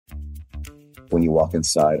when you walk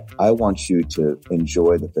inside. I want you to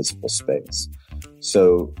enjoy the physical space.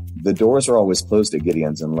 So the doors are always closed at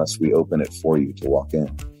Gideon's unless we open it for you to walk in.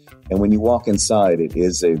 And when you walk inside, it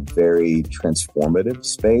is a very transformative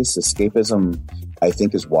space. Escapism, I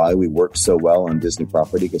think, is why we work so well on Disney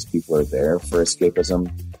property, because people are there for escapism,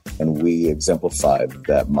 and we exemplify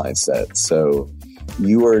that mindset. So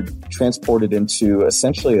you are transported into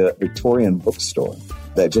essentially a Victorian bookstore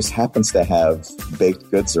that just happens to have baked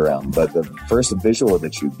goods around. But the first visual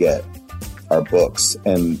that you get are books.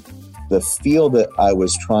 And the feel that I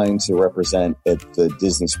was trying to represent at the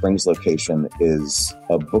Disney Springs location is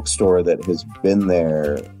a bookstore that has been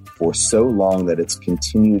there for so long that it's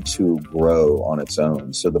continued to grow on its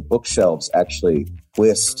own. So the bookshelves actually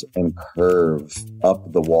twist and curve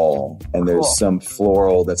up the wall. And there's some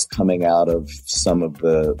floral that's coming out of some of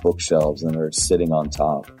the bookshelves and are sitting on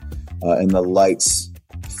top. And the lights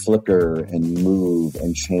flicker and move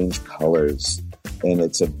and change colors. And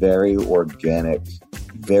it's a very organic,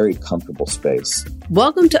 very comfortable space.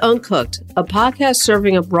 Welcome to Uncooked, a podcast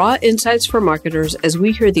serving up raw insights for marketers as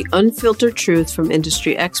we hear the unfiltered truth from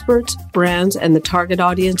industry experts, brands, and the target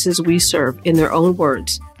audiences we serve in their own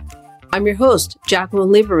words. I'm your host, Jacqueline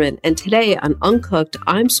Lieberman, and today on Uncooked,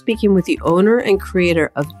 I'm speaking with the owner and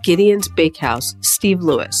creator of Gideon's Bakehouse, Steve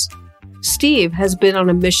Lewis. Steve has been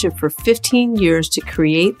on a mission for 15 years to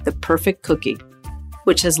create the perfect cookie,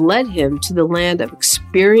 which has led him to the land of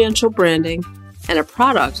experiential branding and a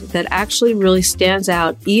product that actually really stands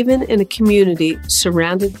out even in a community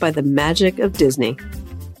surrounded by the magic of Disney.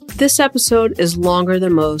 This episode is longer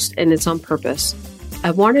than most, and it's on purpose.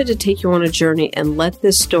 I wanted to take you on a journey and let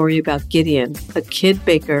this story about Gideon, a kid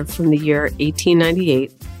baker from the year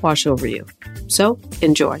 1898, wash over you. So,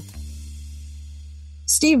 enjoy.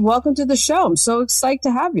 Steve, welcome to the show. I'm so excited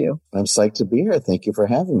to have you. I'm psyched to be here. Thank you for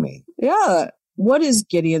having me. Yeah. What is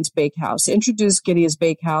Gideon's Bakehouse? Introduce Gideon's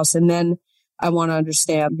Bakehouse, and then I want to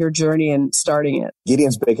understand your journey in starting it.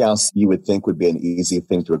 Gideon's Bakehouse, you would think would be an easy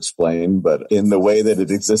thing to explain, but in the way that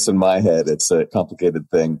it exists in my head, it's a complicated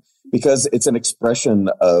thing because it's an expression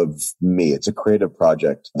of me. It's a creative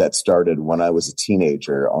project that started when I was a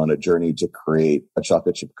teenager on a journey to create a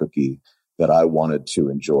chocolate chip cookie that I wanted to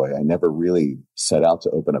enjoy. I never really set out to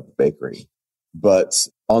open up a bakery. But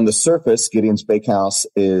on the surface, Gideon's Bakehouse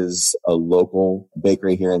is a local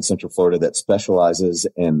bakery here in Central Florida that specializes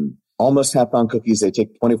in almost half-pound cookies. They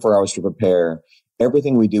take 24 hours to prepare.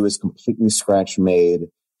 Everything we do is completely scratch-made,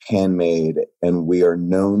 handmade, and we are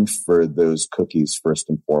known for those cookies first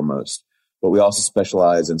and foremost. But we also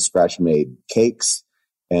specialize in scratch-made cakes,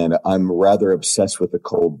 and I'm rather obsessed with the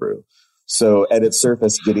cold brew. So at its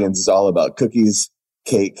surface, Gideon's is all about cookies,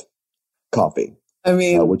 cake, coffee. I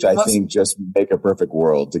mean, which I think just make a perfect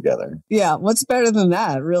world together. Yeah, what's better than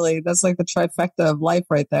that, really? That's like the trifecta of life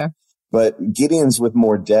right there. But Gideon's with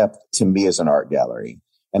more depth to me is an art gallery.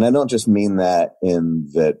 And I don't just mean that in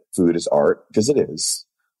that food is art, because it is,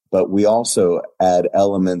 but we also add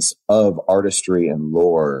elements of artistry and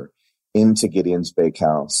lore into Gideon's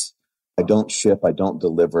Bakehouse. I don't ship, I don't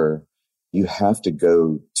deliver. You have to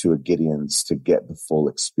go to a Gideon's to get the full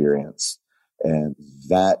experience. And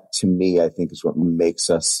that, to me, I think is what makes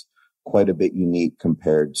us quite a bit unique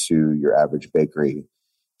compared to your average bakery.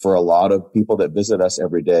 For a lot of people that visit us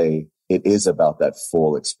every day, it is about that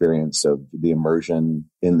full experience of the immersion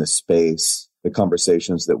in the space, the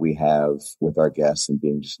conversations that we have with our guests, and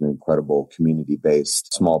being just an incredible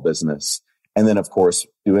community-based small business. And then, of course,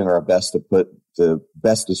 doing our best to put the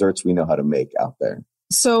best desserts we know how to make out there.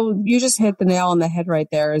 So you just hit the nail on the head right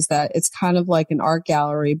there, is that it's kind of like an art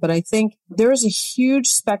gallery. But I think there is a huge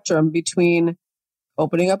spectrum between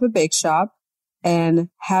opening up a bake shop and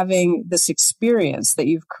having this experience that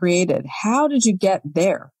you've created. How did you get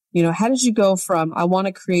there? You know, how did you go from, I want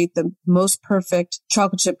to create the most perfect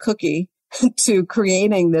chocolate chip cookie to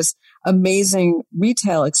creating this amazing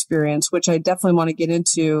retail experience, which I definitely want to get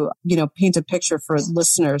into, you know, paint a picture for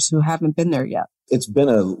listeners who haven't been there yet. It's been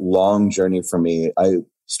a long journey for me. I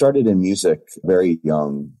started in music very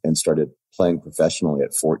young and started playing professionally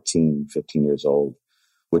at 14, 15 years old,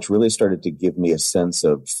 which really started to give me a sense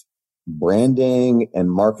of branding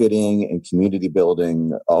and marketing and community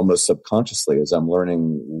building almost subconsciously as I'm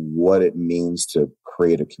learning what it means to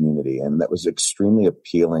create a community. And that was extremely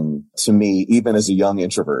appealing to me, even as a young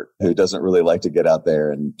introvert who doesn't really like to get out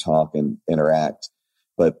there and talk and interact.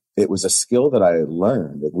 But it was a skill that I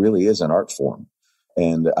learned. It really is an art form.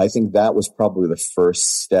 And I think that was probably the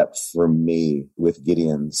first step for me with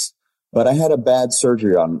Gideon's, But I had a bad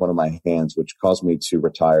surgery on one of my hands, which caused me to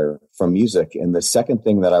retire from music. And the second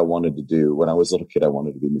thing that I wanted to do when I was a little kid, I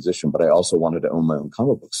wanted to be a musician, but I also wanted to own my own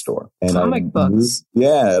comic book store. And comic books.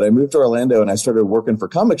 And I moved to Orlando and I started working for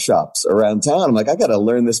comic shops around town. I'm like, I got to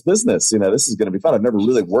learn this business. You know, this is going to be fun. I've never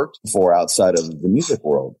really worked before outside of the music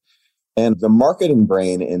world. And the marketing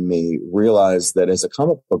brain in me realized that as a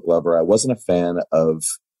comic book lover, I wasn't a fan of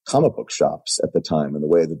comic book shops at the time and the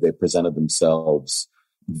way that they presented themselves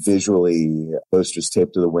visually, posters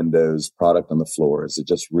taped to the windows, product on the floors. It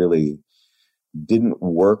just really didn't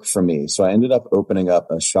work for me. So I ended up opening up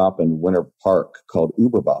a shop in Winter Park called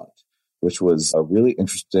Uberbot, which was a really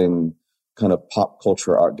interesting kind of pop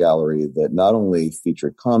culture art gallery that not only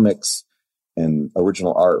featured comics and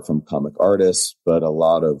original art from comic artists, but a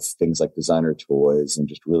lot of things like designer toys and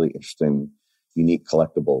just really interesting, unique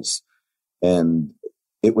collectibles. And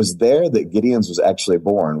it was there that Gideon's was actually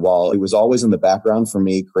born. While it was always in the background for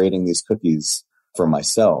me creating these cookies for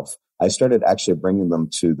myself, I started actually bringing them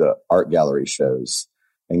to the art gallery shows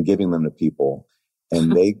and giving them to people.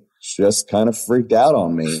 And they just kind of freaked out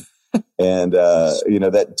on me. And,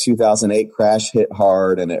 that 2008 crash hit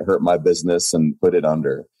hard and it hurt my business and put it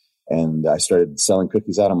under. And I started selling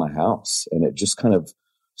cookies out of my house, and it just kind of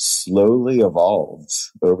slowly evolved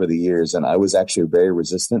over the years. And I was actually very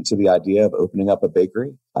resistant to the idea of opening up a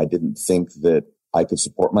bakery. I didn't think that I could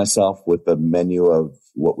support myself with a menu of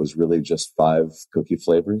what was really just 5 cookie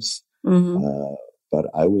flavors. Mm-hmm. But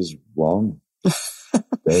I was wrong.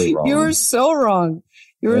 Very wrong. You were so wrong.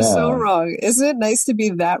 You were so wrong. Isn't it nice to be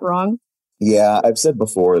that wrong? Yeah, I've said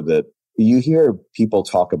before that you hear people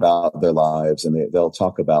talk about their lives and they'll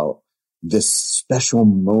talk about this special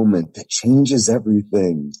moment that changes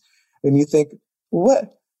everything. And you think,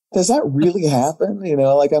 what? Does that really happen?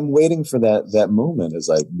 I'm waiting for that moment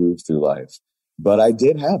as I move through life. But I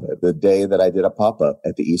did have it the day that I did a pop-up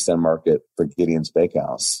at the East End Market for Gideon's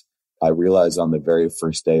Bakehouse. I realized on the very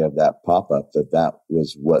first day of that pop-up that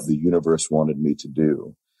was what the universe wanted me to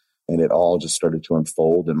do. And it all just started to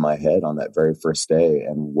unfold in my head on that very first day.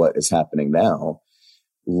 And what is happening now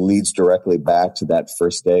leads directly back to that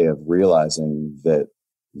first day of realizing that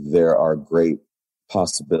there are great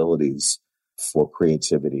possibilities for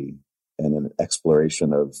creativity and an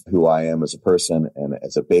exploration of who I am as a person and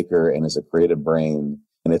as a baker and as a creative brain.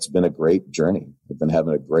 And it's been a great journey. I've been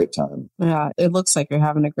having a great time. Yeah, it looks like you're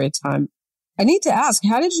having a great time. I need to ask,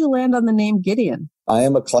 how did you land on the name Gideon? I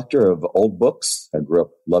am a collector of old books. I grew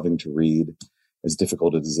up loving to read, as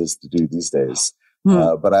difficult as it is to do these days.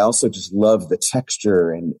 But I also just love the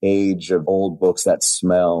texture and age of old books, that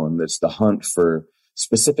smell, and it's the hunt for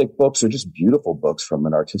specific books or just beautiful books from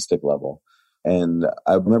an artistic level. And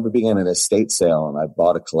I remember being at an estate sale and I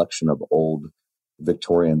bought a collection of old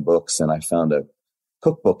Victorian books, and I found a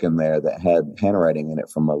cookbook in there that had handwriting in it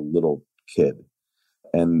from a little kid.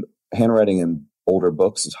 And handwriting in older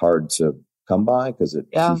books is hard to come by because it's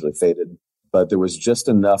usually faded. But there was just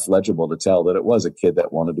enough legible to tell that it was a kid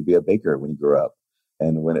that wanted to be a baker when he grew up.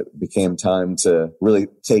 And when it became time to really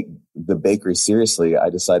take the bakery seriously, I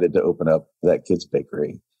decided to open up that kid's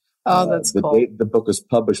bakery. Oh, that's cool. The date the book was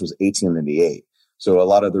published was 1898. So a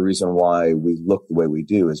lot of the reason why we look the way we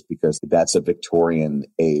do is because that's a Victorian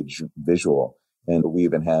age visual. And we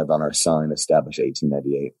even have on our sign established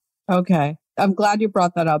 1898. Okay. I'm glad you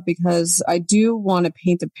brought that up because I do want to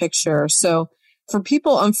paint a picture. So for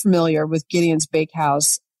people unfamiliar with Gideon's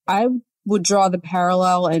Bakehouse, I would draw the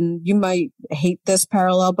parallel, and you might hate this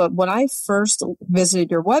parallel, but when I first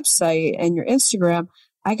visited your website and your Instagram,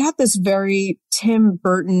 I got this very Tim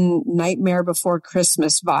Burton Nightmare Before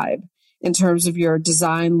Christmas vibe in terms of your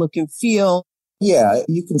design, look and feel. Yeah,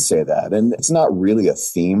 you can say that. And it's not really a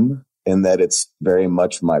theme in that it's very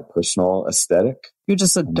much my personal aesthetic. You're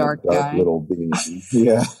just a dark guy. Little being.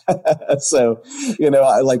 Yeah. So,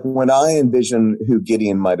 when I envision who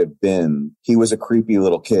Gideon might have been, he was a creepy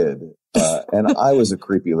little kid. And I was a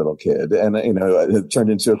creepy little kid. And, it turned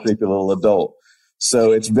into a creepy little adult.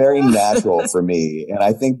 So it's very natural for me. And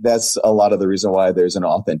I think that's a lot of the reason why there's an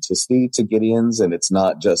authenticity to Gideon's. And it's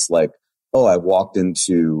not just like, oh, I walked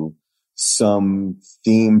into some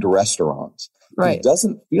themed restaurant. Right. It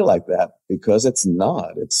doesn't feel like that because it's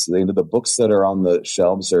not. It's, the books that are on the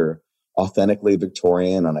shelves are authentically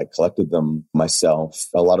Victorian, and I collected them myself.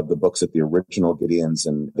 A lot of the books at the original Gideon's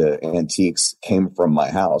and the antiques came from my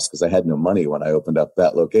house because I had no money when I opened up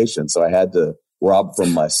that location. So I had to rob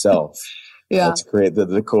from myself to create the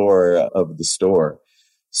decor of the store.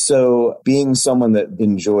 So being someone that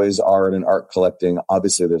enjoys art and art collecting,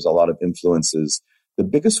 obviously there's a lot of influences. The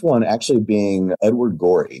biggest one actually being Edward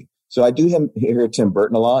Gorey. So I do hear Tim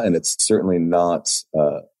Burton a lot, and it's certainly not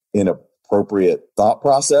inappropriate appropriate thought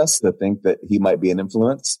process to think that he might be an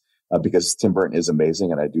influence because Tim Burton is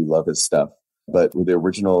amazing and I do love his stuff. But the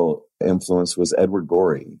original influence was Edward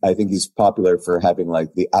Gorey. I think he's popular for having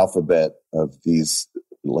like the alphabet of these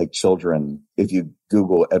like children. If you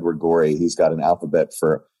Google Edward Gorey, he's got an alphabet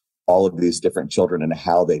for all of these different children and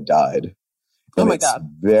how they died. And oh my God.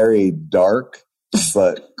 Very dark,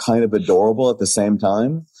 but kind of adorable at the same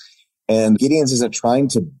time. And Gideon's isn't trying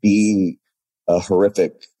to be a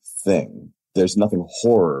horrific thing. There's nothing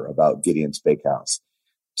horror about Gideon's Bakehouse.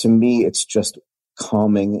 To me, it's just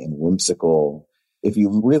calming and whimsical. If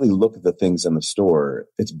you really look at the things in the store,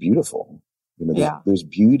 it's beautiful. You know, there's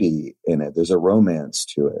beauty in it. There's a romance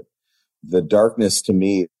to it. The darkness to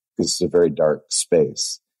me, because it's a very dark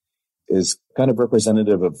space, is kind of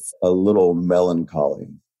representative of a little melancholy.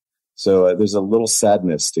 So there's a little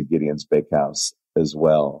sadness to Gideon's Bakehouse as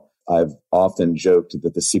well. I've often joked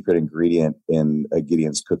that the secret ingredient in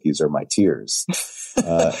Gideon's cookies are my tears.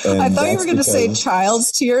 I thought you were going to say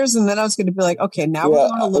child's tears, and then I was going to be like, okay, now we're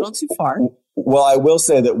going a little too far. Well, I will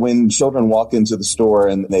say that when children walk into the store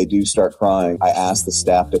and they do start crying, I ask the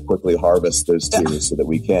staff to quickly harvest those tears so that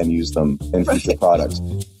we can use them in future products.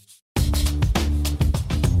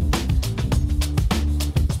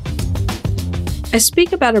 I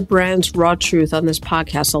speak about a brand's raw truth on this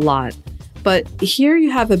podcast a lot, but here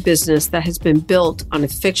you have a business that has been built on a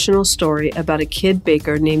fictional story about a kid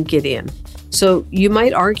baker named Gideon. So you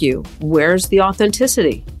might argue, where's the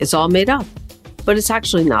authenticity? It's all made up. But it's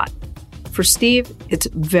actually not. For Steve, it's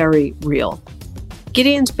very real.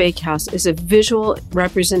 Gideon's Bakehouse is a visual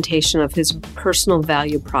representation of his personal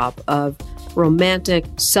value prop of romantic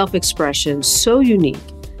self-expression so unique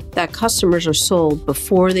that customers are sold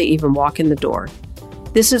before they even walk in the door.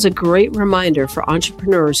 This is a great reminder for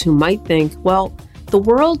entrepreneurs who might think, well, the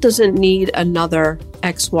world doesn't need another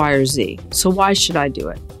X, Y, or Z, so why should I do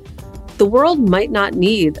it? The world might not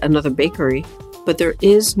need another bakery, but there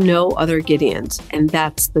is no other Gideon's, and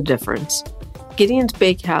that's the difference. Gideon's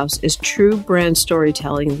Bakehouse is true brand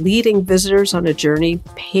storytelling, leading visitors on a journey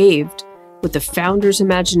paved with the founder's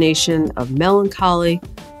imagination of melancholy,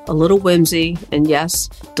 a little whimsy, and yes,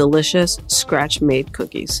 delicious scratch-made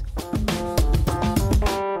cookies.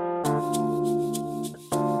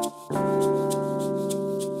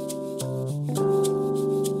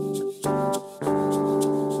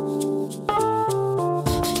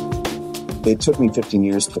 It took me 15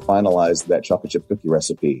 years to finalize that chocolate chip cookie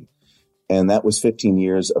recipe. And that was 15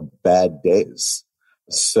 years of bad days.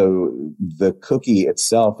 So the cookie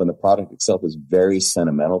itself and the product itself is very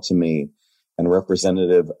sentimental to me and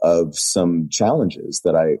representative of some challenges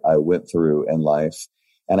that I went through in life.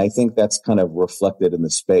 And I think that's kind of reflected in the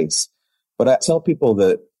space. But I tell people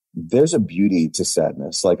that there's a beauty to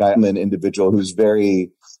sadness. Like I'm an individual who's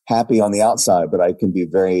very happy on the outside, but I can be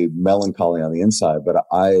very melancholy on the inside. But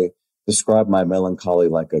I describe my melancholy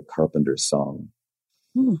like a carpenter's song.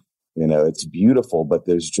 You know, it's beautiful, but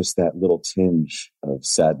there's just that little tinge of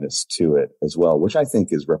sadness to it as well, which I think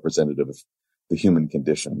is representative of the human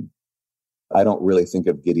condition. I don't really think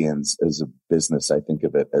of Gideon's as a business. I think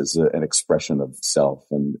of it as an expression of self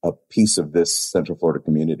and a piece of this Central Florida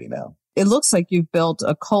community now. It looks like you've built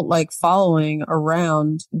a cult-like following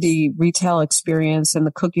around the retail experience and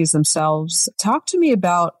the cookies themselves. Talk to me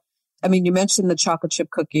about, I mean, you mentioned the chocolate chip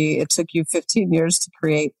cookie. It took you 15 years to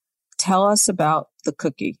create. Tell us about the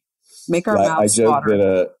cookie. Make our mouths water. I joke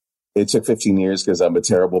that it took 15 years because I'm a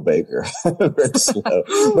terrible baker. Very slow.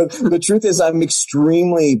 But the truth is I'm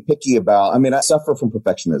extremely picky about, I suffer from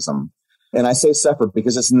perfectionism. And I say suffer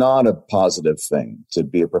because it's not a positive thing to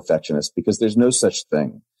be a perfectionist because there's no such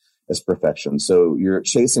thing as perfection. So you're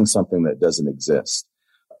chasing something that doesn't exist.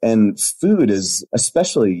 And food is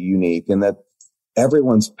especially unique in that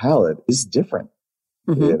everyone's palate is different.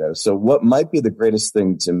 Mm-hmm. You know, so what might be the greatest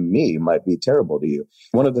thing to me might be terrible to you.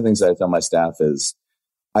 One of the things that I tell my staff is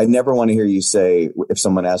I never want to hear you say, if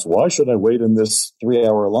someone asks, why should I wait in this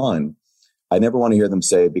 3-hour line? I never want to hear them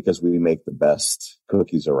say, because we make the best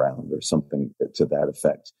cookies around or something to that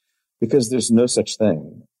effect, because there's no such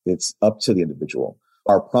thing. It's up to the individual.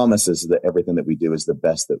 Our promise is that everything that we do is the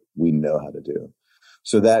best that we know how to do.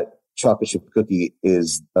 So that chocolate chip cookie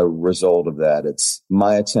is a result of that. It's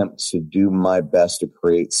my attempt to do my best to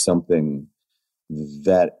create something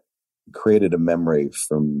that created a memory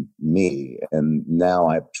from me. And now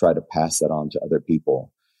I try to pass that on to other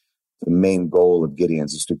people. The main goal of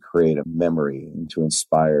Gideon's is to create a memory and to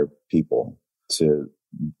inspire people to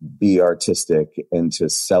be artistic and to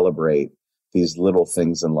celebrate these little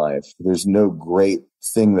things in life. There's no great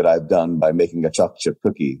thing that I've done by making a chocolate chip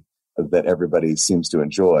cookie that everybody seems to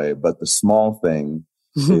enjoy, but the small thing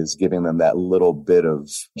is giving them that little bit of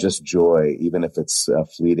just joy, even if it's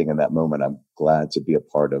fleeting in that moment. I'm glad to be a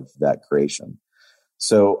part of that creation.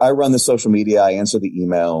 So I run the social media. I answer the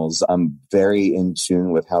emails. I'm very in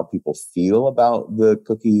tune with how people feel about the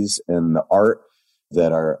cookies and the art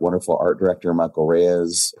that our wonderful art director, Michael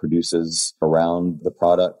Reyes, produces around the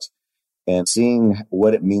product. And seeing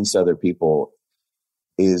what it means to other people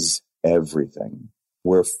is everything.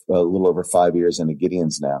 We're a little over 5 years into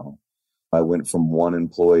Gideon's now. I went from 1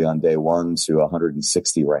 employee on day 1 to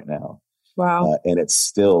 160 right now. Wow. And it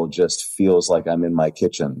still just feels like I'm in my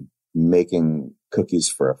kitchen making cookies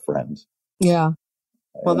for a friend. Yeah.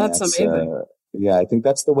 Well, that's amazing. Yeah, I think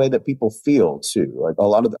that's the way that people feel too. Like a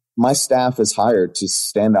lot of my staff is hired to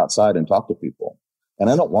stand outside and talk to people. And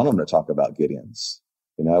I don't want them to talk about Gideon's.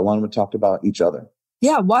 I want them to talk about each other.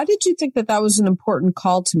 Yeah. Why did you think that that was an important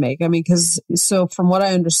call to make? I mean, so from what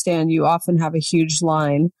I understand, you often have a huge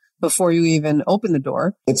line before you even open the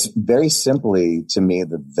door. It's very simply to me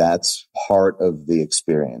that's part of the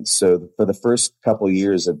experience. So for the first couple of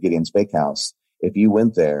years of Gideon's Bakehouse, if you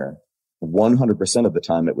went there, 100% of the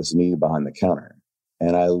time it was me behind the counter.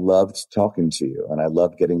 And I loved talking to you and I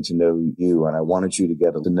loved getting to know you. And I wanted you to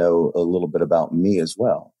get to know a little bit about me as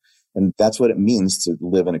well. And that's what it means to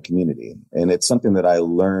live in a community. And it's something that I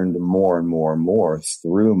learned more and more and more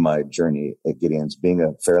through my journey at Gideon's, being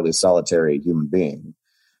a fairly solitary human being.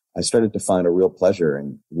 I started to find a real pleasure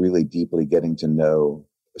in really deeply getting to know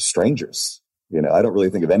strangers. I don't really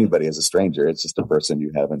think of anybody as a stranger. It's just a person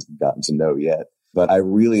you haven't gotten to know yet. But I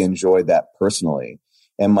really enjoyed that personally.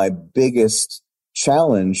 And my biggest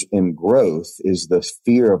challenge in growth is the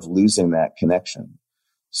fear of losing that connection.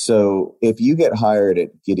 So if you get hired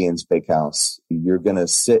at Gideon's Bakehouse, you're going to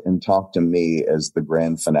sit and talk to me as the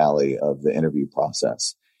grand finale of the interview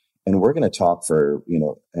process. And we're going to talk for,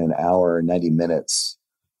 an hour, 90 minutes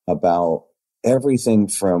about everything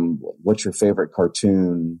from what's your favorite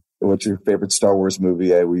cartoon, what's your favorite Star Wars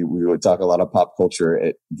movie. We would talk a lot of pop culture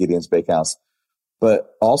at Gideon's Bakehouse,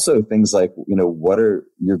 but also things like, what are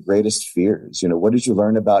your greatest fears? What did you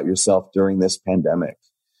learn about yourself during this pandemic?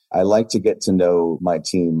 I like to get to know my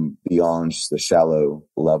team beyond just the shallow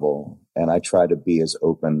level, and I try to be as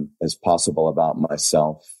open as possible about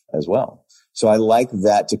myself as well. So I like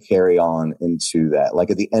that to carry on into that.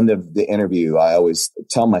 Like at the end of the interview, I always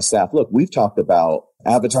tell my staff, look, we've talked about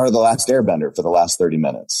Avatar: The Last Airbender for the last 30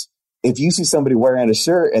 minutes. If you see somebody wearing a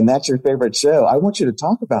shirt and that's your favorite show, I want you to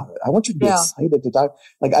talk about it. I want you to be excited to talk.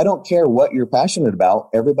 Like, I don't care what you're passionate about.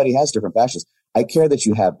 Everybody has different passions. I care that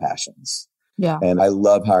you have passions. Yeah. And I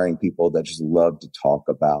love hiring people that just love to talk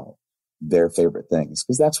about their favorite things,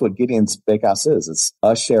 because that's what Gideon's Bakehouse is. It's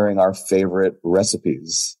us sharing our favorite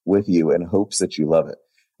recipes with you in hopes that you love it.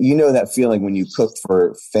 That feeling when you cook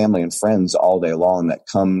for family and friends all day long that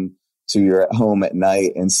come to your home at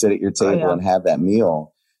night and sit at your table and have that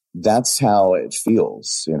meal. That's how it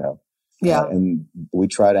feels, Yeah. And we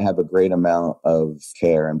try to have a great amount of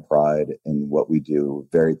care and pride in what we do,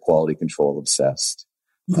 very quality control obsessed,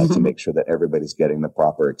 to make sure that everybody's getting the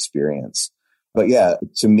proper experience. But yeah,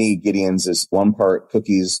 to me, Gideon's is one part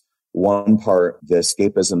cookies, one part the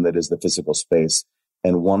escapism that is the physical space,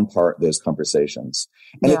 and one part those conversations.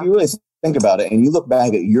 And if you really think about it and you look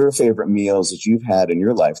back at your favorite meals that you've had in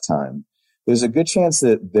your lifetime, there's a good chance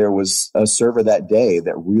that there was a server that day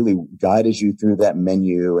that really guided you through that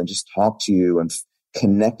menu and just talked to you and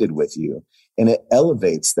connected with you. And it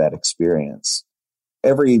elevates that experience.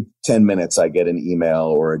 Every 10 minutes, I get an email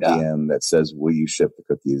or a DM that says, will you ship the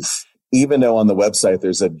cookies? Even though on the website,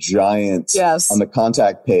 there's a giant, on the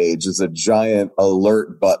contact page, there's a giant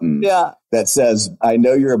alert button that says, I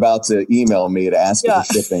know you're about to email me to ask for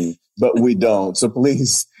shipping, but we don't. So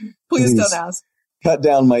please don't ask. Cut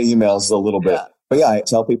down my emails a little bit. But yeah, I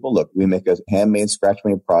tell people, look, we make a handmade,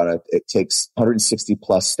 scratch-made product. It takes 160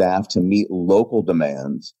 plus staff to meet local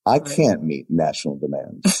demand. I can't meet national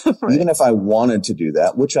demand. Even if I wanted to do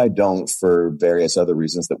that, which I don't for various other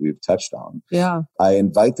reasons that we've touched on. Yeah. I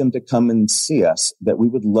invite them to come and see us, that we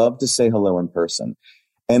would love to say hello in person.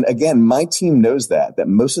 And again, my team knows that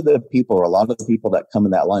most of the people, or a lot of the people that come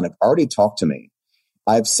in that line, have already talked to me.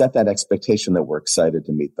 I've set that expectation that we're excited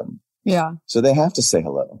to meet them. Yeah. So they have to say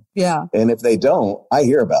hello. Yeah. And if they don't, I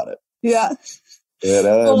hear about it. Yeah.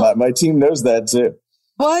 My team knows that too.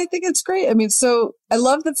 Well, I think it's great. I mean, so I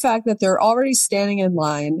love the fact that they're already standing in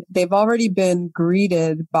line. They've already been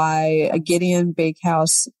greeted by a Gideon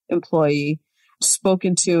Bakehouse employee,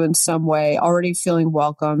 spoken to in some way, already feeling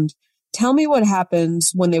welcomed. Tell me what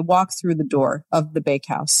happens when they walk through the door of the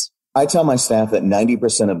bakehouse. I tell my staff that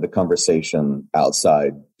 90% of the conversation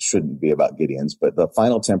outside shouldn't be about Gideon's, but the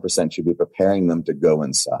final 10% should be preparing them to go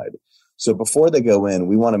inside. So before they go in,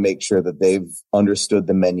 we want to make sure that they've understood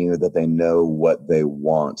the menu, that they know what they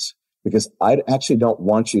want. Because I actually don't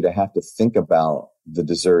want you to have to think about the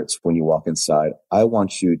desserts when you walk inside. I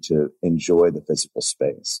want you to enjoy the physical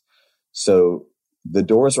space. So the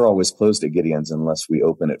doors are always closed at Gideon's unless we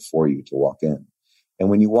open it for you to walk in. And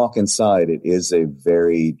when you walk inside, it is a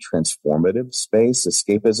very transformative space.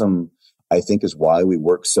 Escapism, I think, is why we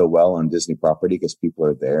work so well on Disney property, because people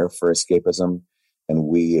are there for escapism. And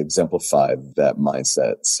we exemplify that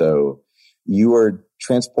mindset. So you are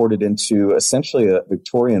transported into essentially a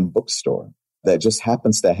Victorian bookstore that just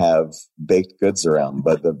happens to have baked goods around.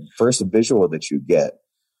 But the first visual that you get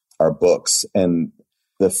are books. And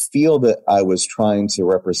the feel that I was trying to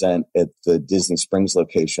represent at the Disney Springs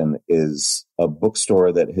location is a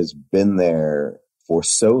bookstore that has been there for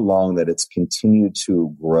so long that it's continued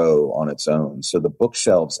to grow on its own. So the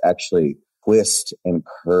bookshelves actually twist and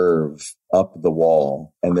curve up the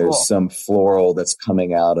wall, and there's some floral that's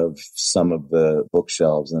coming out of some of the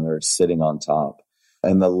bookshelves and they're sitting on top,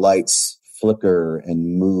 and the lights flicker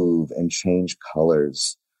and move and change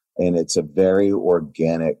colors, and it's a very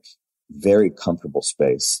organic, very comfortable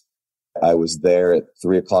space. I was there at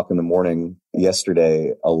 3:00 in the morning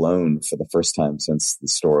yesterday alone for the first time since the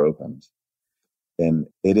store opened. And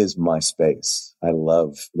it is my space. I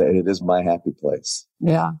love that. It is my happy place.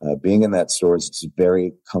 Yeah. Being in that store is just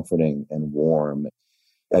very comforting and warm.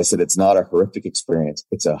 I said, it's not a horrific experience.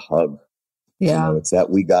 It's a hug. Yeah. You know, it's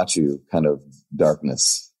that we got you kind of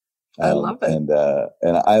darkness. I love it.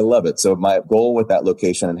 And I love it. So my goal with that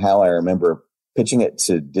location and how I remember pitching it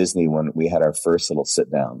to Disney when we had our first little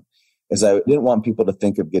sit down is I didn't want people to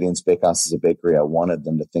think of Gideon's Bakehouse as a bakery. I wanted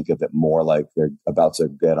them to think of it more like they're about to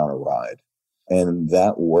get on a ride. And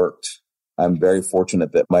that worked. I'm very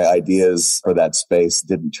fortunate that my ideas for that space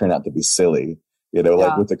didn't turn out to be silly. You know,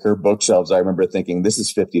 like with the curved bookshelves, I remember thinking this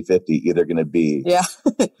is 50-50, either going to be,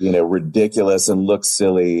 ridiculous and look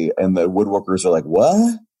silly. And the woodworkers are like,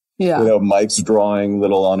 what? Yeah. You know, Mike's drawing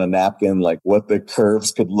little on a napkin, like what the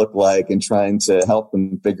curves could look like and trying to help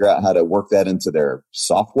them figure out how to work that into their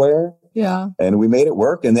software. Yeah. And we made it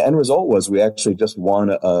work. And the end result was we actually just won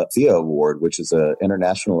a THEA award, which is an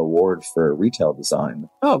international award for retail design.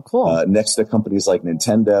 Oh, cool. Next to companies like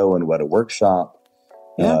Nintendo and Weta Workshop.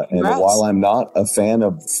 And while I'm not a fan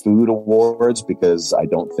of food awards, because I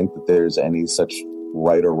don't think that there's any such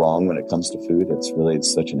right or wrong when it comes to food,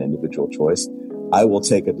 it's such an individual choice. I will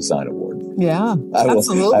take a design award. Yeah,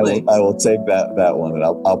 absolutely. I will take that one, and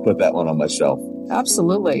I'll put that one on my shelf.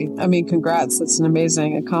 Absolutely. I mean, congrats. That's an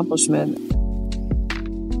amazing accomplishment.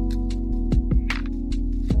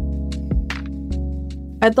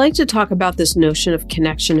 I'd like to talk about this notion of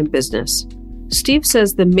connection in business. Steve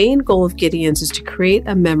says the main goal of Gideon's is to create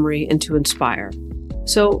a memory and to inspire.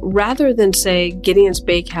 So rather than say Gideon's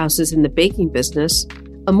Bakehouse is in the baking business,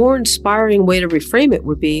 a more inspiring way to reframe it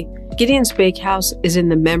would be Gideon's Bakehouse is in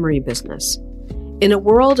the memory business. In a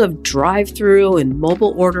world of drive-through and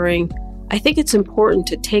mobile ordering, I think it's important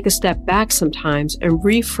to take a step back sometimes and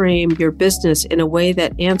reframe your business in a way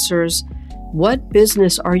that answers, what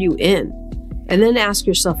business are you in? And then ask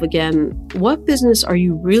yourself again, what business are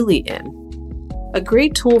you really in? A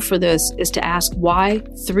great tool for this is to ask why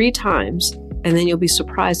 3 times, and then you'll be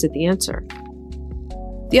surprised at the answer.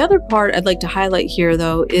 The other part I'd like to highlight here,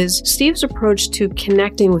 though, is Steve's approach to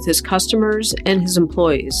connecting with his customers and his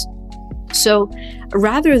employees. So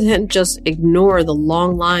rather than just ignore the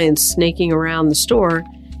long lines snaking around the store,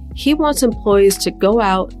 he wants employees to go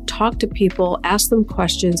out, talk to people, ask them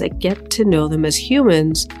questions, and get to know them as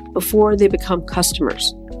humans before they become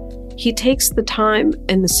customers. He takes the time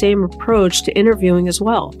and the same approach to interviewing as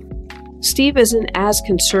well. Steve isn't as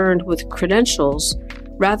concerned with credentials.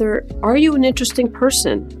 Rather, are you an interesting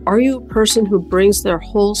person? Are you a person who brings their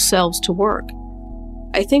whole selves to work?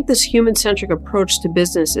 I think this human-centric approach to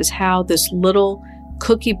business is how this little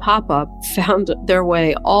cookie pop-up found their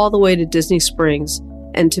way all the way to Disney Springs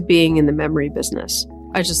and to being in the memory business.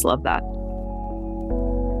 I just love that.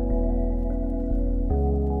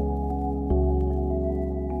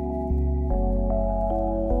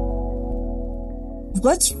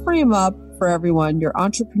 Let's frame up for everyone your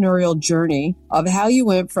entrepreneurial journey of how you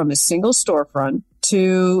went from a single storefront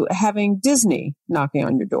to having Disney knocking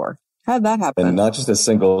on your door. How did that happen? And not just a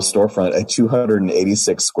single storefront, a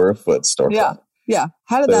 286 square foot storefront. Yeah.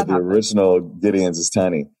 How did that happen? The original Gideon's is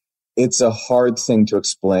tiny. It's a hard thing to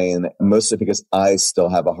explain, mostly because I still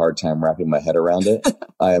have a hard time wrapping my head around it.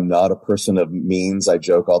 I am not a person of means. I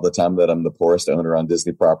joke all the time that I'm the poorest owner on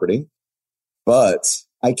Disney property. But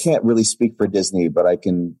I can't really speak for Disney, but I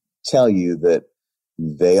can tell you that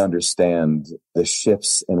they understand the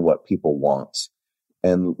shifts in what people want.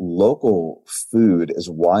 And local food is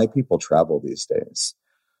why people travel these days.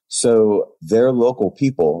 So they're local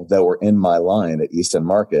people that were in my line at East End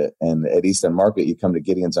Market. And at East End Market, you come to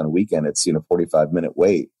Gideon's on a weekend, it's, 45-minute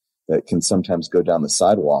wait that can sometimes go down the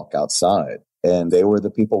sidewalk outside. And they were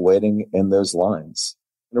the people waiting in those lines.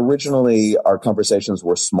 And originally, our conversations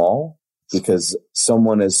were small because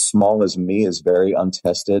someone as small as me is very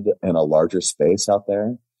untested in a larger space out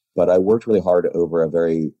there. But I worked really hard over a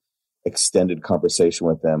very extended conversation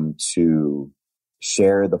with them to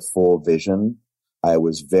share the full vision. I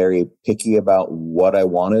was very picky about what I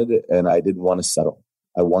wanted, and I didn't want to settle.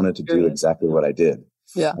 I wanted to do exactly what I did.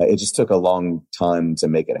 Yeah. It just took a long time to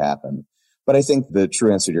make it happen. But I think the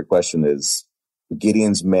true answer to your question is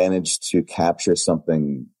Gideon's managed to capture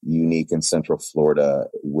something unique in Central Florida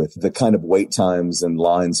with the kind of wait times and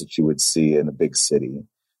lines that you would see in a big city.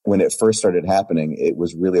 When it first started happening, it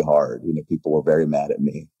was really hard. People were very mad at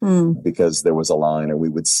me because there was a line or we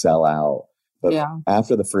would sell out. But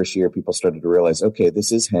after the first year, people started to realize, okay,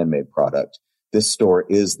 this is handmade product. This store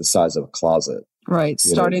is the size of a closet. Right.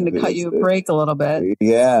 Starting to cut you a break a little bit.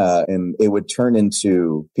 Yeah. And it would turn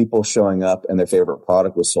into people showing up and their favorite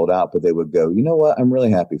product was sold out, but they would go, you know what? I'm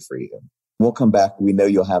really happy for you. We'll come back. We know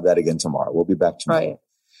you'll have that again tomorrow. We'll be back tomorrow. Right.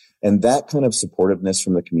 And that kind of supportiveness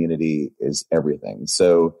from the community is everything.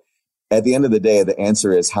 So at the end of the day, the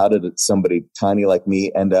answer is, how did somebody tiny like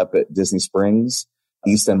me end up at Disney Springs?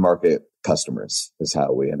 East End Market customers is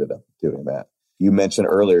how we ended up doing that. You mentioned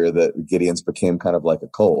earlier that Gideon's became kind of like a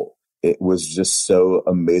cult. It was just so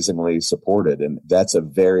amazingly supported. And that's a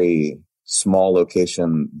very small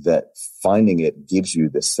location that finding it gives you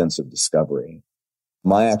this sense of discovery.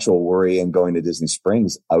 My actual worry in going to Disney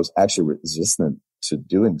Springs, I was actually resistant to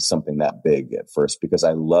doing something that big at first because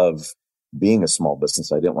I love being a small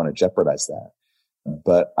business. I didn't want to jeopardize that.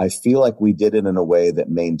 But I feel like we did it in a way that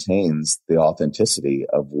maintains the authenticity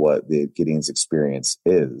of what the Gideon's experience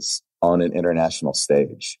is on an international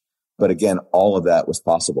stage. But again, all of that was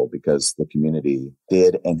possible because the community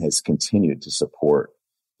did and has continued to support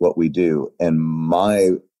what we do. And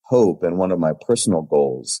my hope and one of my personal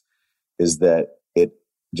goals is that it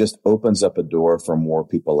just opens up a door for more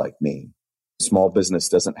people like me. Small business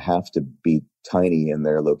doesn't have to be tiny in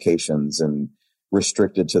their locations and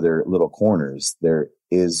restricted to their little corners. There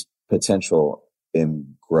is potential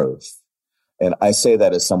in growth. And I say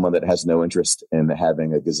that as someone that has no interest in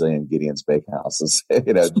having a gazillion Gideon's Bakehouses.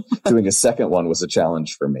 Doing a second one was a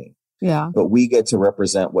challenge for me. Yeah. But we get to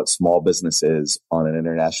represent what small business is on an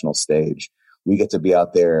international stage. We get to be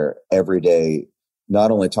out there every day,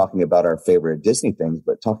 not only talking about our favorite Disney things,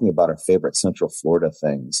 but talking about our favorite Central Florida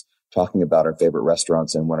things, talking about our favorite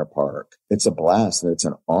restaurants in Winter Park. It's a blast and it's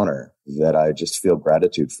an honor that I just feel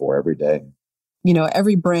gratitude for every day.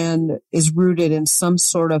 Every brand is rooted in some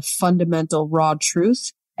sort of fundamental raw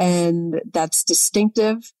truth, and that's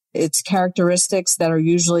distinctive. It's characteristics that are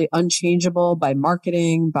usually unchangeable by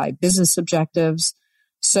marketing, by business objectives.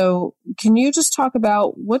 So can you just talk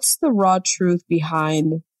about what's the raw truth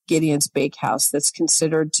behind Gideon's Bakehouse that's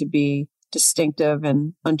considered to be distinctive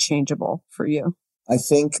and unchangeable for you? I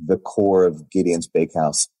think the core of Gideon's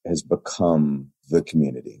Bakehouse has become the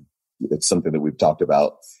community. It's something that we've talked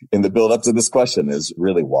about in the build up to this question is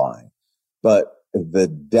really why. But the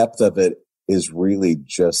depth of it is really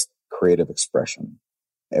just creative expression.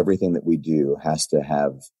 Everything that we do has to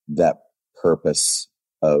have that purpose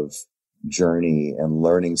of journey and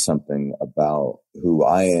learning something about who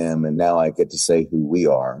I am. And now I get to say who we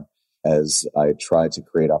are as I try to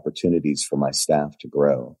create opportunities for my staff to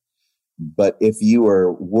grow. But if you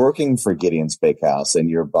are working for Gideon's Bakehouse and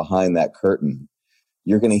you're behind that curtain,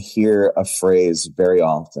 you're going to hear a phrase very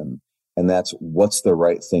often, and that's, what's the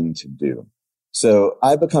right thing to do? So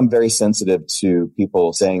I become very sensitive to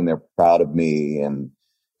people saying they're proud of me and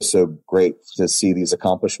so great to see these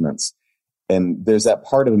accomplishments. And there's that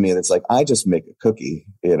part of me that's like, I just make a cookie,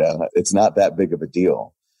 it's not that big of a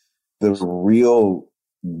deal. The real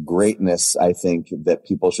greatness, I think, that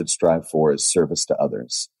people should strive for is service to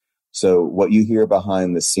others. So what you hear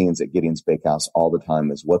behind the scenes at Gideon's Bakehouse all the time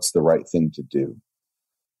is, what's the right thing to do?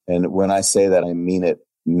 And when I say that, I mean it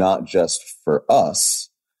not just for us,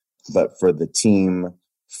 but for the team,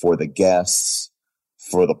 for the guests,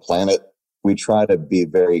 for the planet. We try to be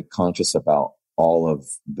very conscious about all of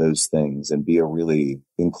those things and be a really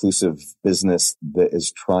inclusive business that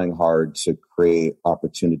is trying hard to create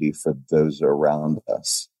opportunity for those around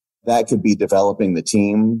us. That could be developing the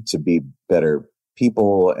team to be better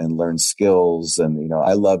people and learn skills. And,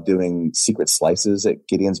 I love doing secret slices at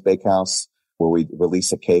Gideon's Bakehouse, where we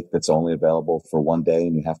release a cake that's only available for one day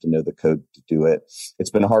and you have to know the code to do it.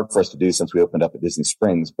 It's been hard for us to do since we opened up at Disney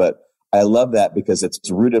Springs, but I love that because its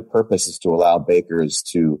rooted purpose is to allow bakers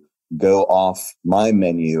to go off my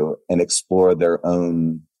menu and explore their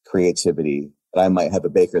own creativity. I might have a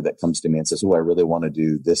baker that comes to me and says, oh, I really want to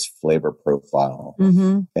do this flavor profile.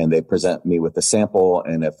 And they present me with a sample.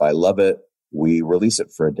 And if I love it, we release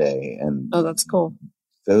it for a day. And oh, that's cool.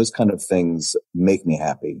 Those kind of things make me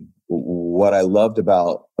happy. What I loved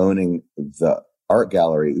about owning the art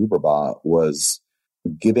gallery, Uberba, was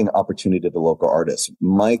giving opportunity to local artists.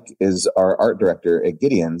 Mike is our art director at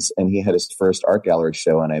Gideon's, and he had his first art gallery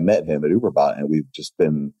show, and I met him at Uberba, and we've just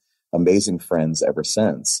been amazing friends ever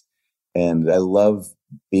since. And I love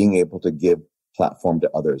being able to give platform to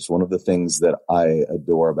others. One of the things that I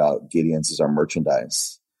adore about Gideon's is our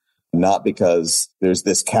merchandise. Not because there's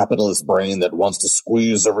this capitalist brain that wants to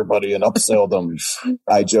squeeze everybody and upsell them.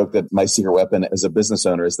 I joke that my secret weapon as a business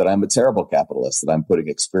owner is that I'm a terrible capitalist, that I'm putting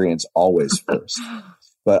experience always first.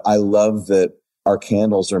 But I love that our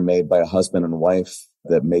candles are made by a husband and wife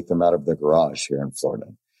that make them out of their garage here in Florida,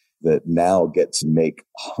 that now get to make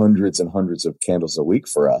hundreds and hundreds of candles a week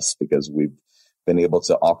for us because we've been able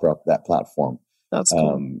to offer up that platform. That's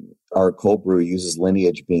cool. Our cold brew uses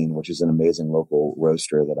Lineage Bean, which is an amazing local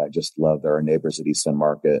roaster that I just love. They're our neighbors at East End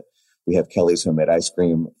Market. We have Kelly's Homemade Ice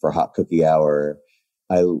Cream for Hot Cookie Hour.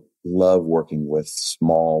 I love working with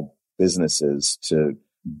small businesses to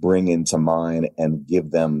bring into mine and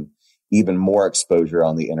give them even more exposure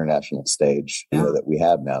on the international stage that we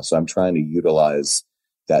have now. So I'm trying to utilize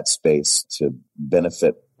that space to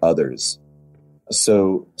benefit others.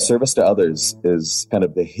 So service to others is kind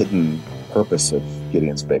of the hidden purpose of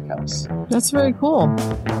Gideon's Bakehouse. That's very cool.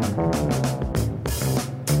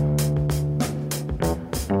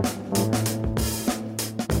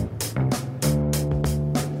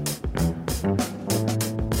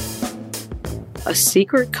 A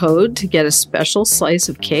secret code to get a special slice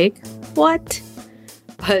of cake? What?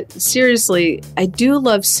 But seriously, I do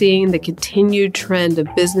love seeing the continued trend of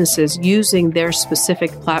businesses using their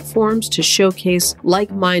specific platforms to showcase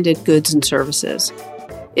like-minded goods and services.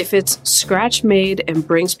 If it's scratch-made and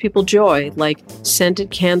brings people joy, like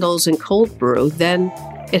scented candles and cold brew, then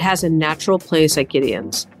it has a natural place at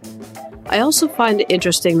Gideon's. I also find it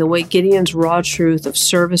interesting the way Gideon's raw truth of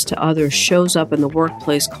service to others shows up in the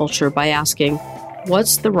workplace culture by asking,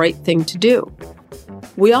 what's the right thing to do?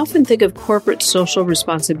 We often think of corporate social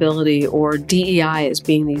responsibility or DEI as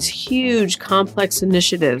being these huge, complex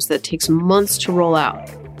initiatives that takes months to roll out.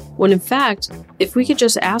 When in fact, if we could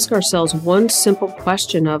just ask ourselves one simple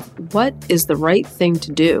question of what is the right thing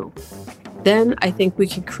to do, then I think we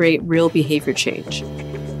could create real behavior change.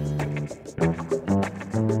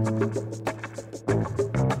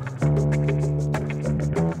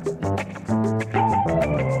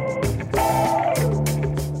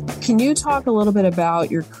 Can you talk a little bit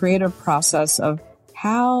about your creative process of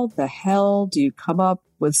how the hell do you come up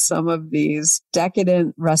with some of these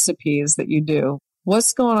decadent recipes that you do?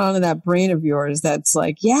 What's going on in that brain of yours that's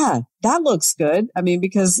like, yeah, that looks good? I mean,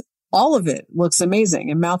 because all of it looks amazing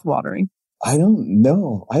and mouthwatering. I don't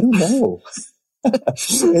know.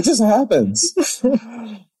 It just happens.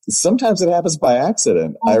 Sometimes it happens by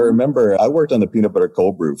accident. I remember I worked on the peanut butter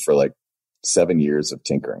cold brew for like 7 years of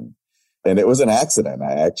tinkering. And it was an accident.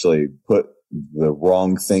 I actually put the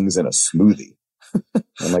wrong things in a smoothie.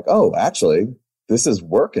 I'm like, oh, actually, this is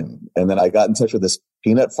working. And then I got in touch with this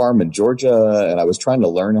peanut farm in Georgia, and I was trying to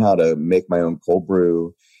learn how to make my own cold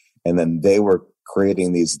brew. And then they were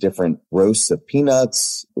creating these different roasts of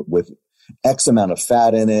peanuts with X amount of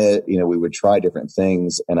fat in it. You know, we would try different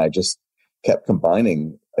things, and I just kept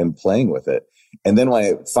combining and playing with it. And then when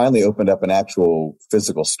I finally opened up an actual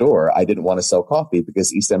physical store, I didn't want to sell coffee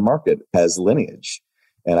because East End Market has Lineage,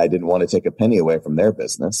 and I didn't want to take a penny away from their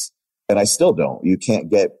business. And I still don't. You can't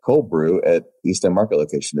get cold brew at East End Market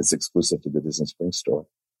location. It's exclusive to the Disney Springs store.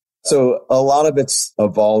 So a lot of it's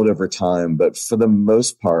evolved over time, but for the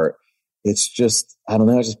most part, it's just, I don't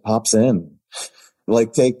know, it just pops in.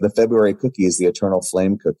 Like take the February cookies, the Eternal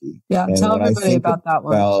Flame cookie. Yeah, and tell everybody about that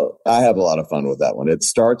one. Well, I have a lot of fun with that one. It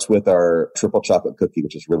starts with our triple chocolate cookie,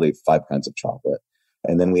 which is really 5 kinds of chocolate.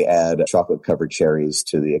 And then we add chocolate covered cherries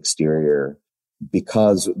to the exterior.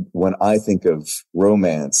 Because when I think of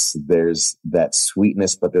romance, there's that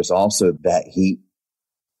sweetness, but there's also that heat.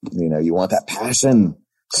 You know, you want that passion.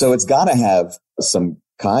 So it's got to have some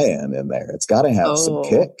cayenne in there. It's got to have some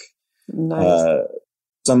kick. Nice.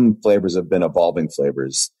 Some flavors have been evolving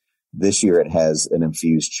flavors. This year it has an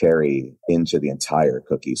infused cherry into the entire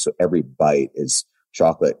cookie. So every bite is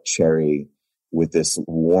chocolate cherry with this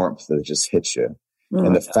warmth that just hits you.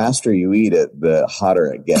 And the faster you eat it, the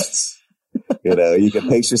hotter it gets. You can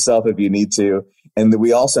pace yourself if you need to. And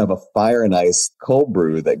we also have a fire and ice cold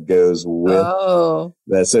brew that goes with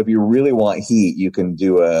that. So if you really want heat, you can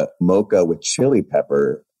do a mocha with chili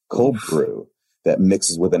pepper cold brew that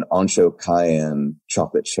mixes with an ancho cayenne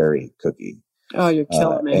chocolate cherry cookie. Oh, you're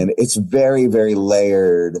killing me. And it's very, very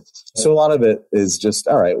layered. So a lot of it is just,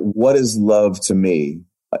 all right, what is love to me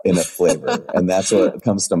in a flavor? And that's what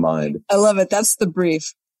comes to mind. I love it. That's the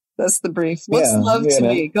brief. What's love to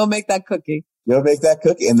me? Go make that cookie. Go make that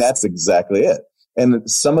cookie. And that's exactly it. And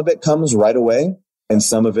some of it comes right away. And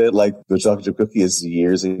some of it, like the chocolate chip cookie, is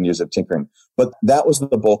years and years of tinkering. But that was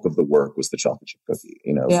the bulk of the work, was the chocolate chip cookie.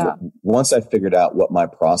 Once I figured out what my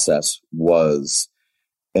process was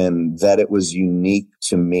and that it was unique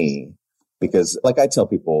to me, because like I tell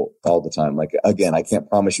people all the time, like, again, I can't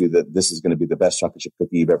promise you that this is going to be the best chocolate chip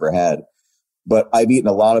cookie you've ever had. But I've eaten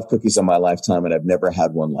a lot of cookies in my lifetime and I've never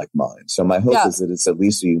had one like mine. So my hope is that it's at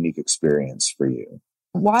least a unique experience for you.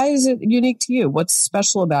 Why is it unique to you? What's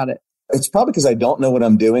special about it? It's probably because I don't know what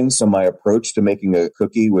I'm doing. So my approach to making a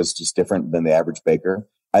cookie was just different than the average baker.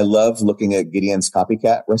 I love looking at Gideon's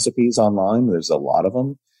copycat recipes online. There's a lot of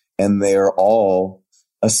them. And they're all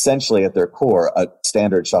essentially at their core a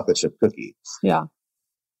standard chocolate chip cookie. Yeah.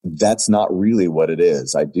 That's not really what it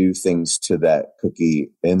is. I do things to that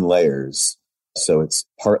cookie in layers. So it's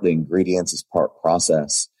partly ingredients, it's part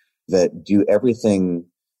process that do everything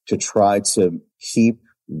to try to keep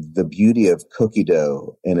the beauty of cookie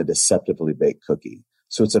dough in a deceptively baked cookie.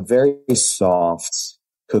 So it's a very soft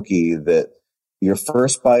cookie that your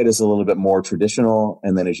first bite is a little bit more traditional.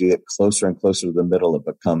 And then as you get closer and closer to the middle, it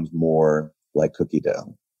becomes more like cookie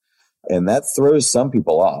dough. And that throws some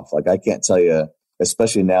people off. Like I can't tell you,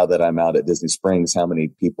 especially now that I'm out at Disney Springs, how many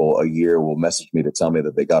people a year will message me to tell me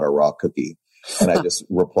that they got a raw cookie. And I just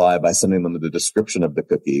reply by sending them the description of the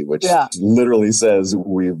cookie, which literally says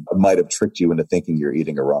we might have tricked you into thinking you're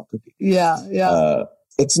eating a raw cookie. Yeah.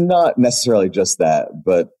 It's not necessarily just that,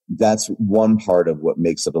 but that's one part of what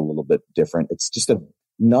makes it a little bit different. It's just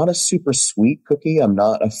not a super sweet cookie. I'm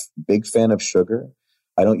not a big fan of sugar.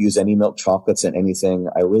 I don't use any milk chocolates in anything.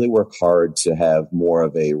 I really work hard to have more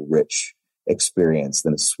of a rich experience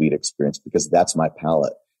than a sweet experience because that's my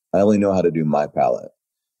palate. I only know how to do my palate.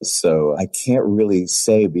 So I can't really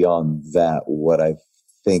say beyond that what I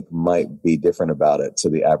think might be different about it to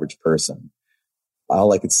the average person.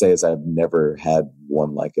 All I could say is I've never had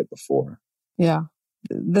one like it before. Yeah.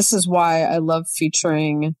 This is why I love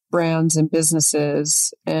featuring brands and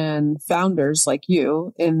businesses and founders like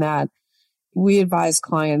you, in that we advise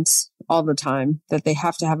clients all the time that they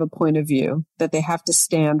have to have a point of view, that they have to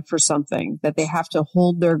stand for something, that they have to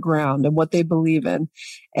hold their ground and what they believe in.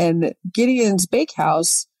 And Gideon's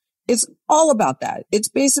Bakehouse is all about that. It's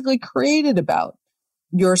basically created about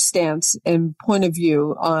your stance and point of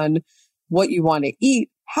view on what you want to eat,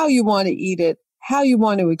 how you want to eat it, how you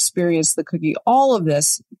want to experience the cookie, all of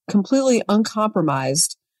this completely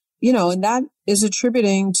uncompromised, and that is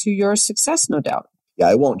attributing to your success, no doubt. Yeah,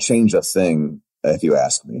 I won't change a thing if you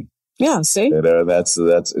ask me. Yeah, see? That's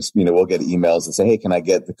we'll get emails that say, hey, can I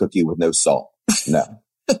get the cookie with no salt? No.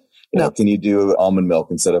 No. Can you do almond milk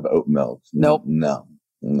instead of oat milk? Nope. No.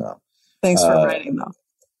 Thanks for writing, though.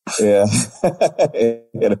 Yeah.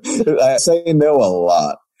 I say no a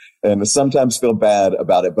lot and sometimes feel bad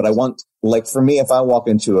about it. But I want, like for me, if I walk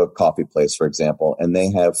into a coffee place, for example, and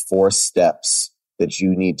they have 4 steps that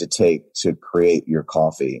you need to take to create your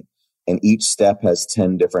coffee, and each step has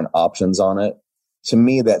 10 different options on it, to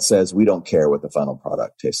me, that says we don't care what the final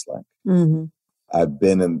product tastes like. Mm-hmm. I've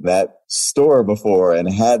been in that store before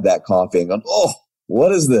and had that coffee and gone, oh,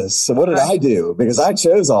 what is this? So what did I do? Because I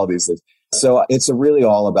chose all these things. So it's really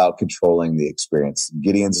all about controlling the experience.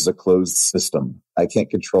 Gideon's is a closed system. I can't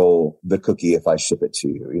control the cookie if I ship it to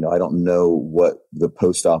you. I don't know what the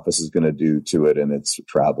post office is going to do to it in its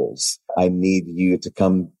travels. I need you to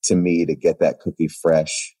come to me to get that cookie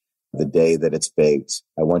fresh the day that it's baked.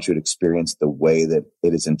 I want you to experience the way that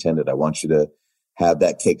it is intended. I want you to have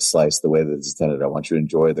that cake slice the way that it's intended. I want you to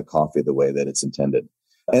enjoy the coffee the way that it's intended.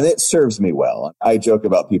 And it serves me well. I joke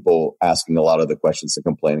about people asking a lot of the questions and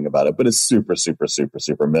complaining about it, but it's super, super, super,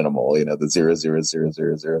 super minimal. The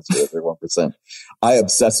 0.0000001%. I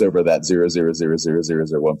obsess over that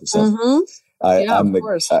 0.0000001%. Mm-hmm. Of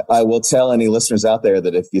course. I will tell any listeners out there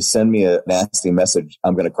that if you send me a nasty message,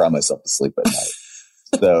 I'm going to cry myself to sleep at night.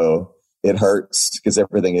 So it hurts because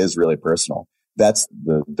everything is really personal. That's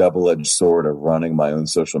the double-edged sword of running my own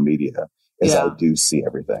social media. Is I do see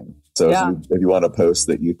everything. So if you want to post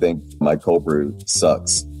that you think my cold brew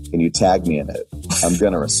sucks and you tag me in it, I'm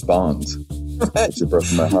going to respond. It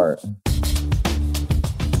broke my heart.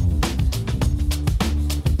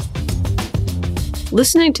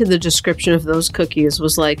 Listening to the description of those cookies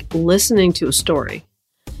was like listening to a story.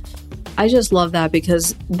 I just love that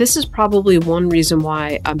because this is probably one reason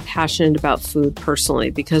why I'm passionate about food personally,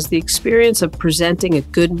 because the experience of presenting a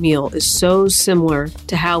good meal is so similar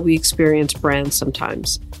to how we experience brands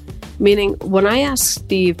sometimes. Meaning, when I asked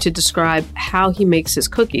Steve to describe how he makes his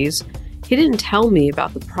cookies, he didn't tell me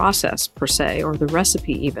about the process per se, or the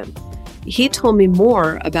recipe even. He told me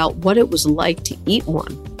more about what it was like to eat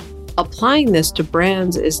one. Applying this to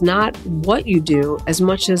brands is not what you do as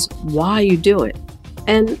much as why you do it.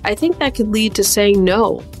 And I think that could lead to saying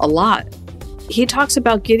no a lot. He talks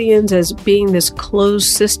about Gideon's as being this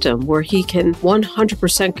closed system where he can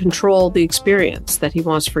 100% control the experience that he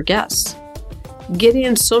wants for guests.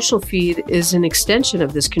 Gideon's social feed is an extension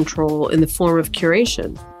of this control in the form of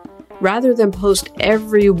curation. Rather than post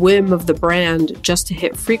every whim of the brand just to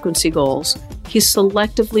hit frequency goals, he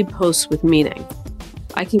selectively posts with meaning.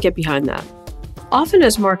 I can get behind that. Often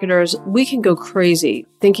as marketers, we can go crazy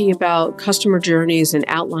thinking about customer journeys and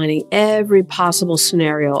outlining every possible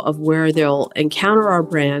scenario of where they'll encounter our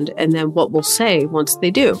brand and then what we'll say once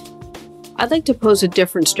they do. I'd like to pose a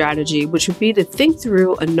different strategy, which would be to think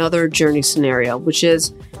through another journey scenario, which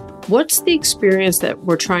is, what's the experience that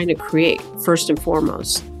we're trying to create, first and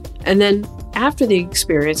foremost? And then after the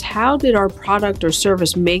experience, how did our product or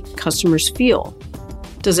service make customers feel?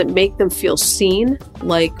 Does it make them feel seen,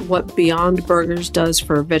 like what Beyond Burgers does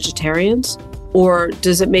for vegetarians? Or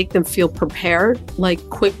does it make them feel prepared, like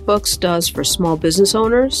QuickBooks does for small business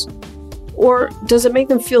owners? Or does it make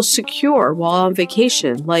them feel secure while on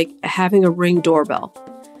vacation, like having a Ring doorbell?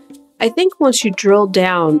 I think once you drill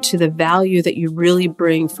down to the value that you really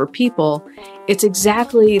bring for people, it's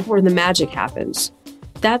exactly where the magic happens.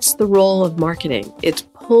 That's the role of marketing. It's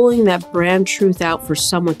pulling that brand truth out for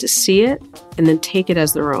someone to see it and then take it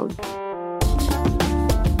as their own.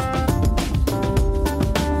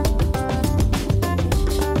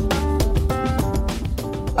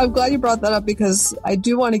 I'm glad you brought that up because I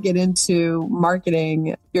do want to get into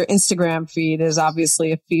marketing. Your Instagram feed is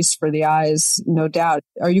obviously a feast for the eyes, no doubt.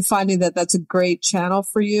 Are you finding that that's a great channel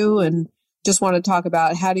for you? And just want to talk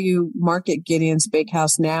about, how do you market Gideon's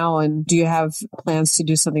Bakehouse now? And do you have plans to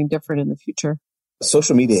do something different in the future?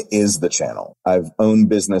 Social media is the channel. I've owned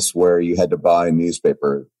business where you had to buy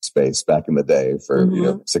newspaper space back in the day for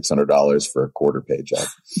 $600 for a quarter page ad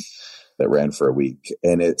that ran for a week.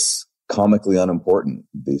 And it's comically unimportant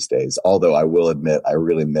these days. Although I will admit, I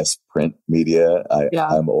really miss print media.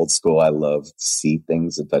 I'm old school. I love to see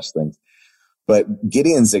things and touch things. But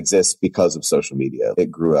Gideon's exists because of social media.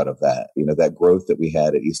 It grew out of that. That growth that we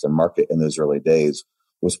had at Easton Market in those early days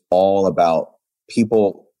was all about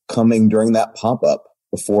people coming during that pop-up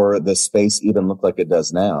before the space even looked like it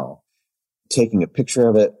does now, taking a picture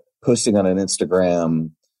of it, posting on an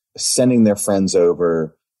Instagram, sending their friends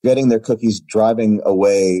over, getting their cookies, driving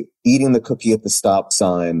away, eating the cookie at the stop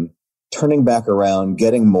sign, turning back around,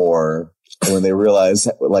 getting more when they realize,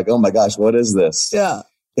 like, oh my gosh, what is this? Yeah.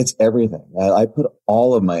 It's everything. I put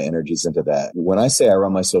all of my energies into that. When I say I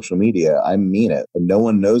run my social media, I mean it. And no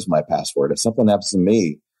one knows my password. If something happens to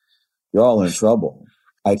me, you're all in trouble.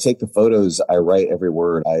 I take the photos, I write every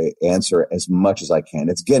word, I answer as much as I can.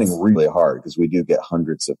 It's getting really hard because we do get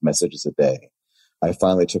hundreds of messages a day. I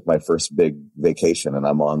finally took my first big vacation and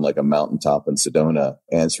I'm on like a mountaintop in Sedona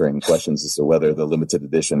answering questions as to whether the limited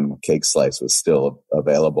edition cake slice was still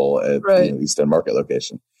available at the Easton Market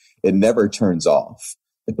location. It never turns off,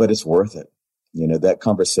 but it's worth it. That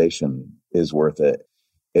conversation is worth it.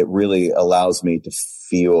 It really allows me to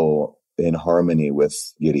feel in harmony with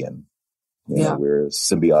Gideon. We're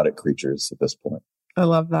symbiotic creatures at this point. I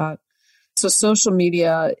love that. So social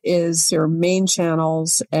media is your main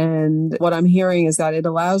channels. And what I'm hearing is that it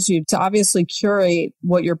allows you to obviously curate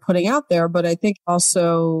what you're putting out there. But I think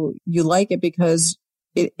also you like it because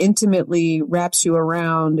it intimately wraps you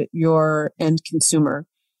around your end consumer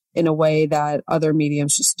in a way that other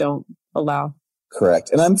mediums just don't allow. Correct.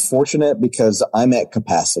 And I'm fortunate because I'm at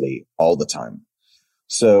capacity all the time.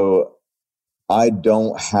 So I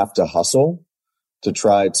don't have to hustle to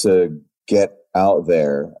try to get out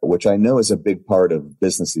there, which I know is a big part of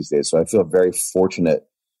business these days. So I feel very fortunate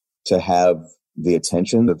to have the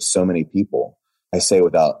attention of so many people. I say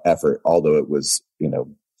without effort, although it was,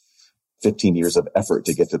 15 years of effort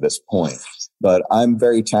to get to this point. But I'm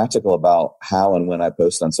very tactical about how and when I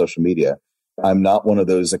post on social media. I'm not one of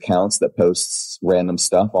those accounts that posts random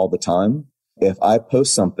stuff all the time. If I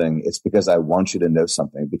post something, it's because I want you to know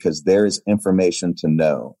something, because there is information to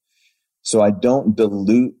know. So I don't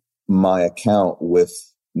dilute my account with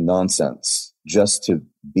nonsense just to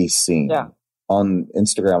be seen. Yeah. On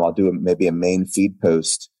Instagram, I'll do maybe a main feed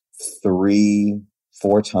post 3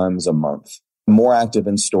 4 times a month. More active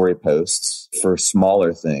in story posts for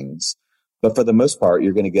smaller things. But for the most part,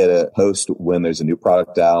 you're going to get a post when there's a new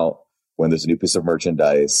product out, when there's a new piece of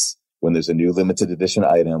merchandise, when there's a new limited edition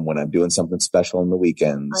item, when I'm doing something special on the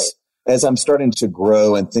weekends. Right. As I'm starting to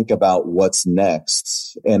grow and think about what's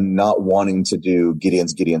next and not wanting to do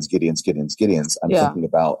Gideon's, I'm thinking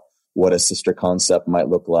about what a sister concept might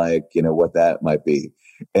look like, what that might be.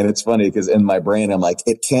 And it's funny because in my brain, I'm like,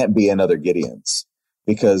 it can't be another Gideon's,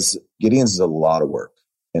 because Gideon's is a lot of work.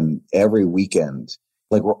 And every weekend,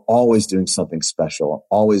 like, we're always doing something special,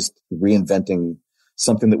 always reinventing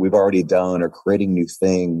something that we've already done or creating new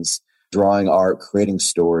things, drawing art, creating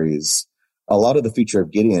stories. A lot of the feature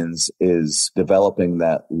of Gideon's is developing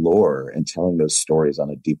that lore and telling those stories on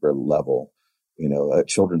a deeper level. A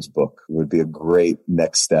children's book would be a great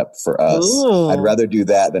next step for us. Ooh. I'd rather do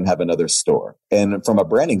that than have another store. And from a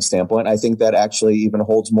branding standpoint, I think that actually even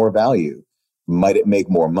holds more value. Might it make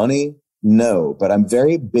more money? No, but I'm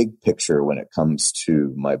very big picture when it comes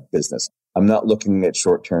to my business. I'm not looking at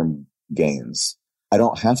short-term gains. I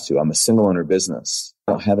don't have to. I'm a single owner business.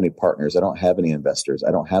 I don't have any partners. I don't have any investors.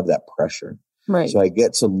 I don't have that pressure. Right. So I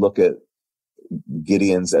get to look at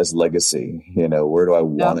Gideon's as legacy. Where do I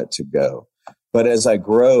want it to go? But as I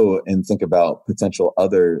grow and think about potential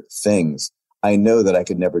other things, I know that I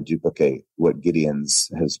could never duplicate what Gideon's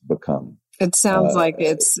has become. It sounds like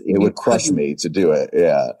it would crush me to do it.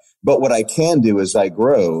 Yeah. But what I can do as I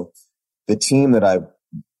grow, the team that I've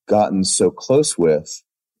gotten so close with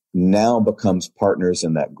now becomes partners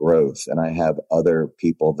in that growth. And I have other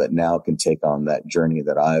people that now can take on that journey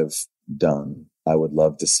that I've done. I would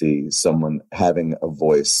love to see someone having a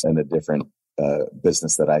voice in a different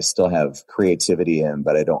business that I still have creativity in,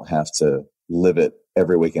 but I don't have to live it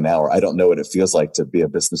every waking hour. I don't know what it feels like to be a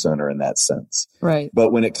business owner in that sense. Right.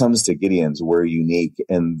 But when it comes to Gideon's, we're unique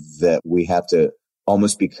in that we have to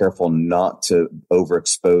almost be careful not to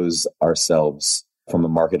overexpose ourselves from a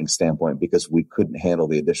marketing standpoint, because we couldn't handle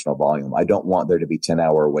the additional volume. I don't want there to be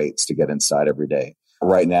 10-hour waits to get inside every day.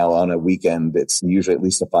 Right now on a weekend, it's usually at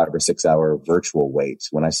least a 5 or 6 hour virtual wait.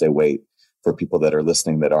 When I say wait, for people that are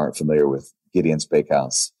listening that aren't familiar with Gideon's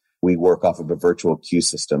Bakehouse, we work off of a virtual queue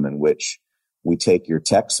system in which we take your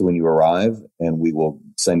text when you arrive, and we will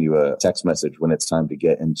send you a text message when it's time to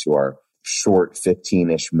get into our short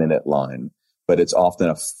 15-ish minute line. But it's often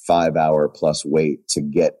a 5-hour plus wait to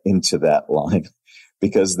get into that line,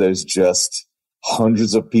 because there's just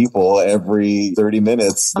hundreds of people every 30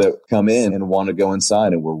 minutes that come in and want to go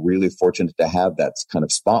inside. And we're really fortunate to have that kind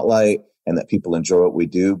of spotlight and that people enjoy what we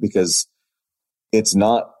do, because it's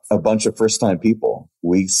not a bunch of first-time people.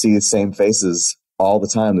 We see the same faces all the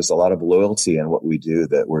time. There's a lot of loyalty in what we do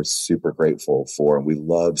that we're super grateful for. And we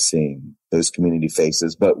love seeing those community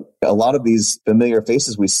faces. But a lot of these familiar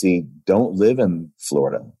faces we see don't live in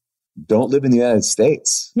Florida, don't live in the United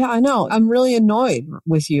States. Yeah, I know. I'm really annoyed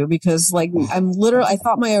with you because I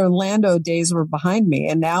thought my Orlando days were behind me,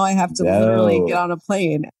 and now I have to literally get on a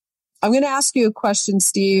plane. I'm going to ask you a question,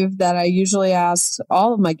 Steve, that I usually ask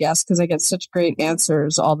all of my guests because I get such great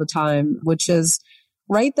answers all the time, which is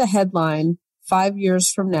write the headline 5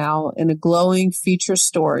 years from now in a glowing feature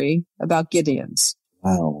story about Gideon's.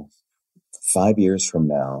 Wow. 5 years from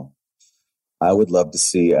now, I would love to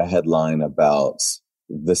see a headline about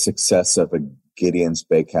the success of a Gideon's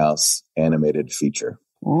Bakehouse animated feature.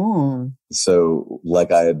 Mm. So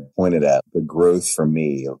like I had pointed at, the growth for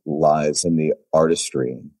me lies in the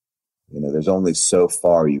artistry. There's only so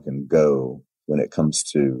far you can go when it comes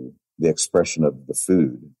to the expression of the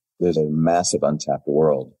food. There's a massive untapped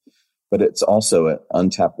world, but it's also an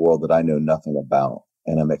untapped world that I know nothing about.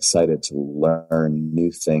 And I'm excited to learn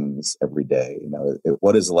new things every day.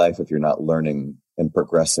 What is life if you're not learning and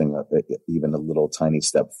progressing even a little tiny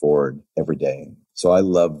step forward every day? So I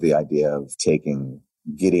love the idea of taking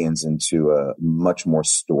Gideon's into a much more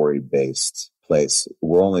story-based place.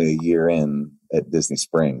 We're only a year in at Disney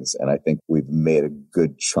Springs, and I think we've made a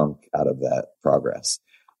good chunk out of that progress.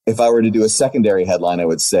 If I were to do a secondary headline, I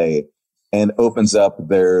would say, and opens up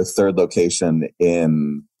their third location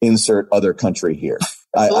in insert other country here.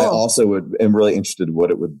 Cool. I also am really interested in what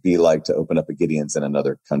it would be like to open up a Gideon's in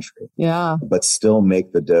another country. Yeah. But still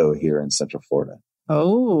make the dough here in Central Florida.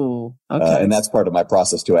 Oh, okay. And that's part of my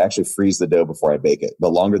process too. I actually freeze the dough before I bake it. The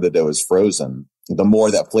longer the dough is frozen, the more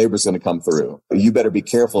that flavor is going to come through. You better be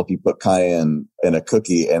careful if you put cayenne in a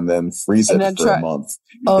cookie and then freeze it for a month.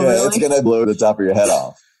 Oh, yeah, really? It's going to blow the top of your head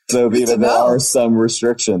off. So even there are some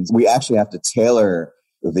restrictions. We actually have to tailor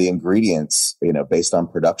the ingredients, based on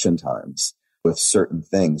production times with certain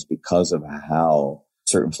things because of how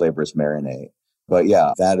certain flavors marinate. But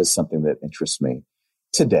yeah, that is something that interests me.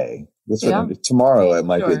 today. Tomorrow it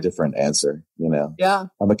might be Sure. a different answer, Yeah.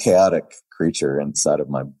 I'm a chaotic creature inside of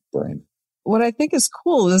my brain. What I think is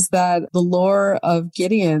cool is that the lore of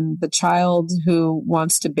Gideon, the child who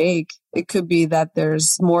wants to bake, it could be that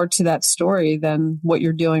there's more to that story than what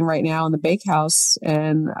you're doing right now in the bakehouse.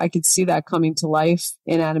 And I could see that coming to life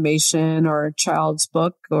in animation or a child's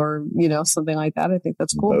book or, something like that. I think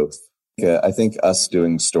that's cool. Both. Yeah, I think us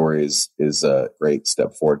doing stories is a great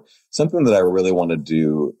step forward. Something that I really want to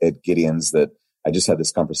do at Gideon's that I just had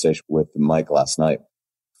this conversation with Mike last night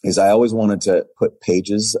is I always wanted to put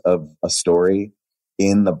pages of a story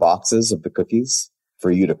in the boxes of the cookies for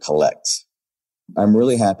you to collect. I'm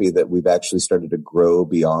really happy that we've actually started to grow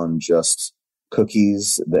beyond just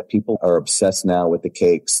cookies, that people are obsessed now with the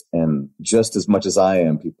cakes. And just as much as I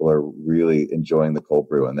am, people are really enjoying the cold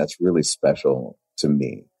brew. And that's really special to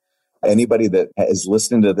me. Anybody that is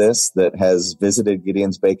listening to this, that has visited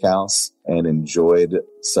Gideon's Bakehouse and enjoyed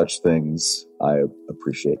such things, I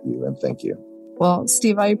appreciate you and thank you. Well,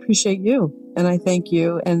 Steve, I appreciate you and I thank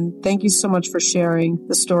you. And thank you so much for sharing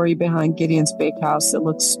the story behind Gideon's Bakehouse. It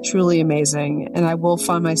looks truly amazing. And I will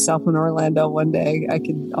find myself in Orlando one day. I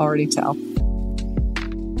can already tell.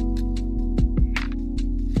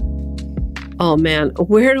 Oh man,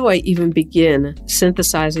 where do I even begin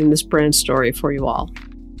synthesizing this brand story for you all?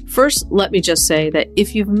 First, let me just say that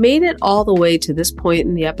if you've made it all the way to this point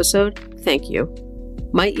in the episode, thank you.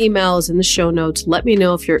 My email is in the show notes. Let me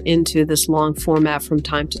know if you're into this long format from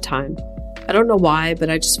time to time. I don't know why, but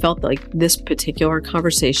I just felt like this particular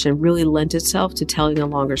conversation really lent itself to telling a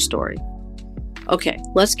longer story. Okay,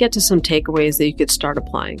 let's get to some takeaways that you could start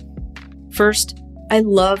applying. First, I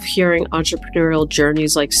love hearing entrepreneurial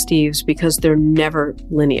journeys like Steve's because they're never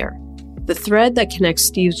linear. The thread that connects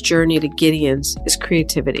Steve's journey to Gideon's is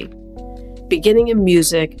creativity. Beginning in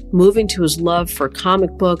music, moving to his love for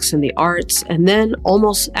comic books and the arts, and then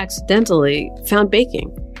almost accidentally found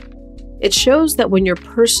baking. It shows that when your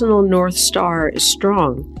personal North Star is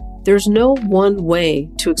strong, there's no one way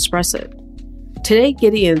to express it. Today,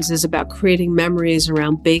 Gideon's is about creating memories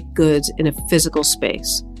around baked goods in a physical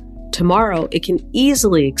space. Tomorrow, it can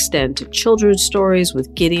easily extend to children's stories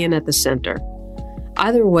with Gideon at the center.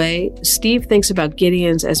 Either way, Steve thinks about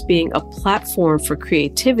Gideon's as being a platform for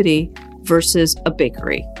creativity versus a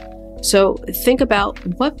bakery. So think about,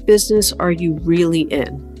 what business are you really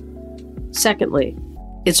in? Secondly,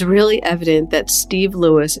 it's really evident that Steve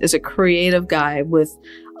Lewis is a creative guy with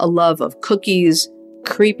a love of cookies,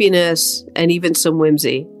 creepiness, and even some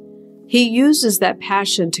whimsy. He uses that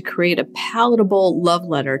passion to create a palatable love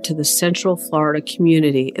letter to the Central Florida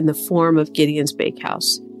community in the form of Gideon's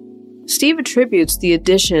Bakehouse. Steve attributes the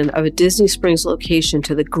addition of a Disney Springs location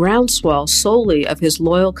to the groundswell solely of his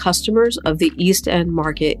loyal customers of the East End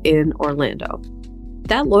Market in Orlando.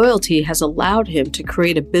 That loyalty has allowed him to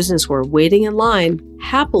create a business where waiting in line,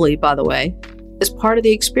 happily by the way, is part of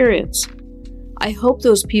the experience. I hope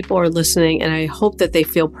those people are listening, and I hope that they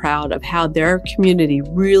feel proud of how their community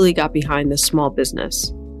really got behind this small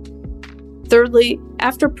business. Thirdly,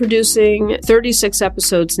 after producing 36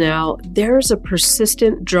 episodes now, there's a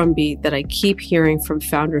persistent drumbeat that I keep hearing from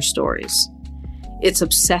founder stories. It's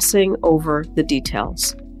obsessing over the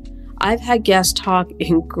details. I've had guests talk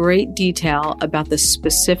in great detail about the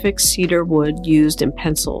specific cedar wood used in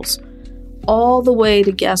pencils, all the way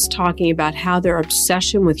to guests talking about how their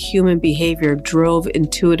obsession with human behavior drove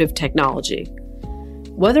intuitive technology.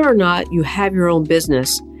 Whether or not you have your own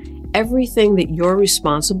business, everything that you're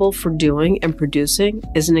responsible for doing and producing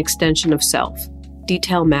is an extension of self.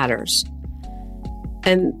 Detail matters.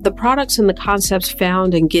 And the products and the concepts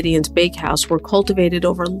found in Gideon's Bakehouse were cultivated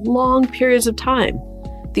over long periods of time.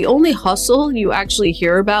 The only hustle you actually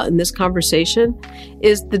hear about in this conversation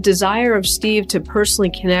is the desire of Steve to personally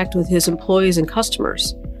connect with his employees and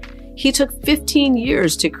customers. He took 15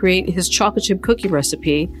 years to create his chocolate chip cookie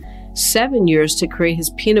recipe, 7 years to create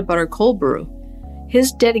his peanut butter cold brew.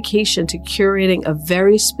 His dedication to curating a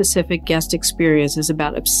very specific guest experience is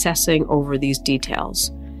about obsessing over these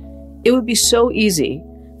details. It would be so easy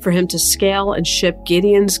for him to scale and ship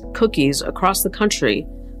Gideon's cookies across the country,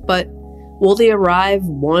 but will they arrive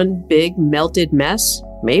one big melted mess?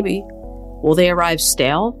 Maybe. Will they arrive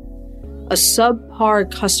stale? A subpar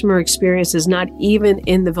customer experience is not even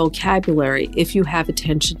in the vocabulary if you have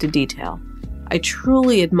attention to detail. I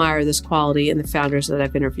truly admire this quality in the founders that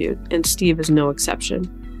I've interviewed, and Steve is no exception.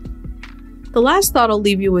 The last thought I'll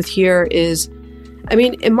leave you with here is,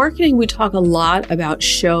 in marketing, we talk a lot about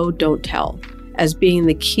show, don't tell, as being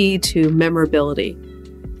the key to memorability.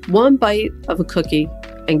 One bite of a cookie,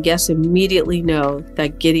 and guests immediately know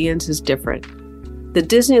that Gideon's is different. The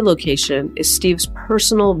Disney location is Steve's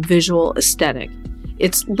personal visual aesthetic.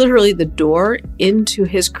 It's literally the door into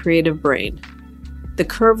his creative brain. The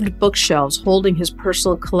curved bookshelves holding his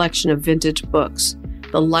personal collection of vintage books,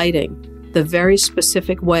 the lighting, the very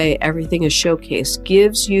specific way everything is showcased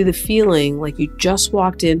gives you the feeling like you just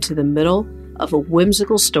walked into the middle of a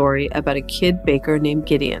whimsical story about a kid baker named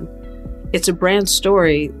Gideon. It's a brand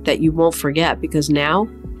story that you won't forget because now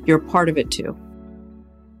you're part of it too.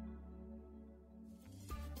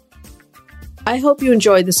 I hope you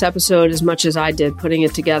enjoyed this episode as much as I did putting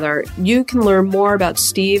it together. You can learn more about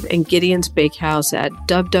Steve and Gideon's Bakehouse at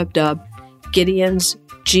www.gideons,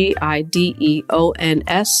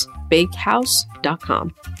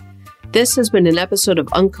 bakehouse.com. This has been an episode of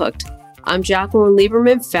Uncooked. I'm Jacqueline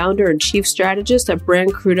Lieberman, founder and chief strategist at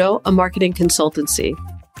Brand Crudo, a marketing consultancy.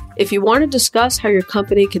 If you want to discuss how your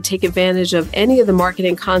company can take advantage of any of the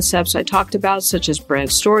marketing concepts I talked about, such as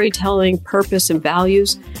brand storytelling, purpose, and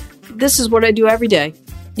values, this is what I do every day.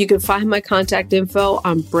 You can find my contact info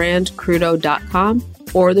on brandcrudo.com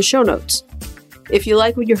or the show notes. If you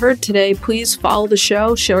like what you heard today, please follow the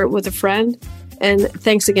show, share it with a friend, and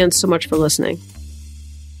thanks again so much for listening.